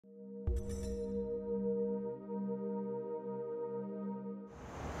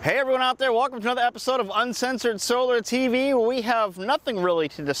Hey everyone out there, welcome to another episode of Uncensored Solar TV, where we have nothing really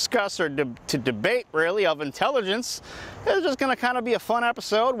to discuss or to debate really of intelligence. It's just going to kind of be a fun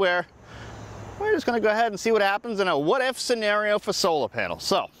episode where we're just going to go ahead and see what happens in a what-if scenario for solar panels.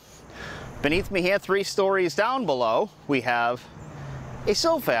 So, beneath me here, 3 stories down below, we have a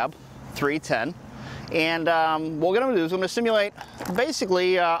SolFab 310. And what we're going to do is we're going to simulate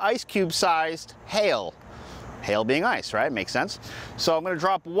basically ice cube sized hail. Hail being ice, right? Makes sense. So I'm going to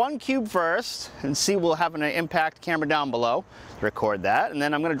drop 1 cube first and see we'll have an impact camera down below. Record that. And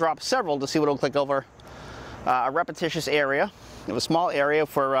then I'm going to drop several to see what it'll click over a repetitious area. You know, a small area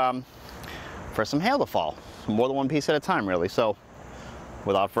for some hail to fall. More than one piece at a time, really. So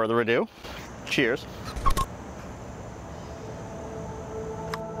without further ado, cheers.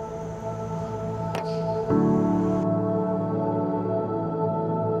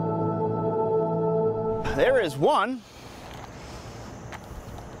 There is one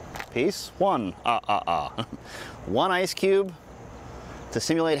piece, one ice cube to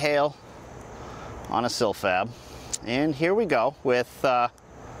simulate hail on a SolFab. And here we go with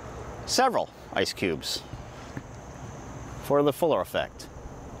several ice cubes for the fuller effect.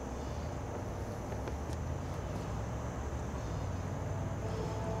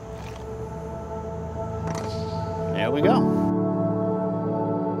 There we go.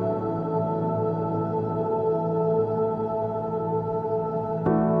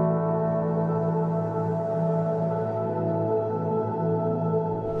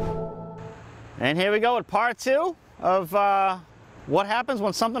 And here we go with part 2 of what happens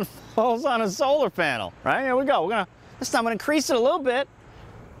when something falls on a solar panel, right? Here we go. This time I'm gonna increase it a little bit.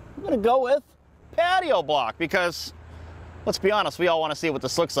 I'm gonna go with patio block because, let's be honest, we all wanna see what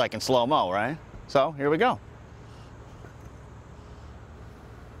this looks like in slow-mo, right? So here we go.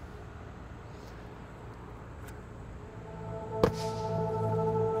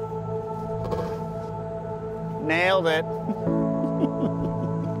 Nailed it.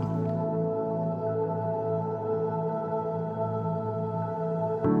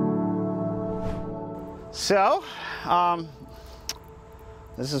 So,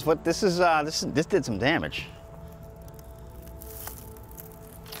 this did some damage.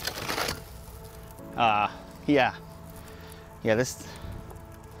 Yeah, that's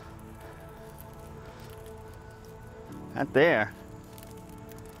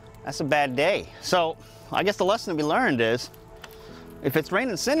a bad day. So, I guess the lesson to be learned is, if it's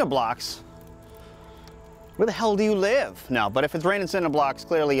raining cinder blocks, where the hell do you live? No, but if it's raining cinder blocks,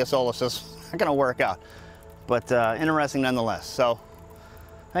 clearly your solar system's not gonna work out. But interesting nonetheless. So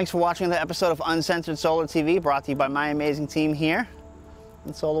thanks for watching the episode of Uncensored Solar TV, brought to you by my amazing team here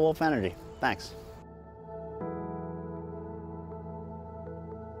at Solar Wolf Energy. Thanks.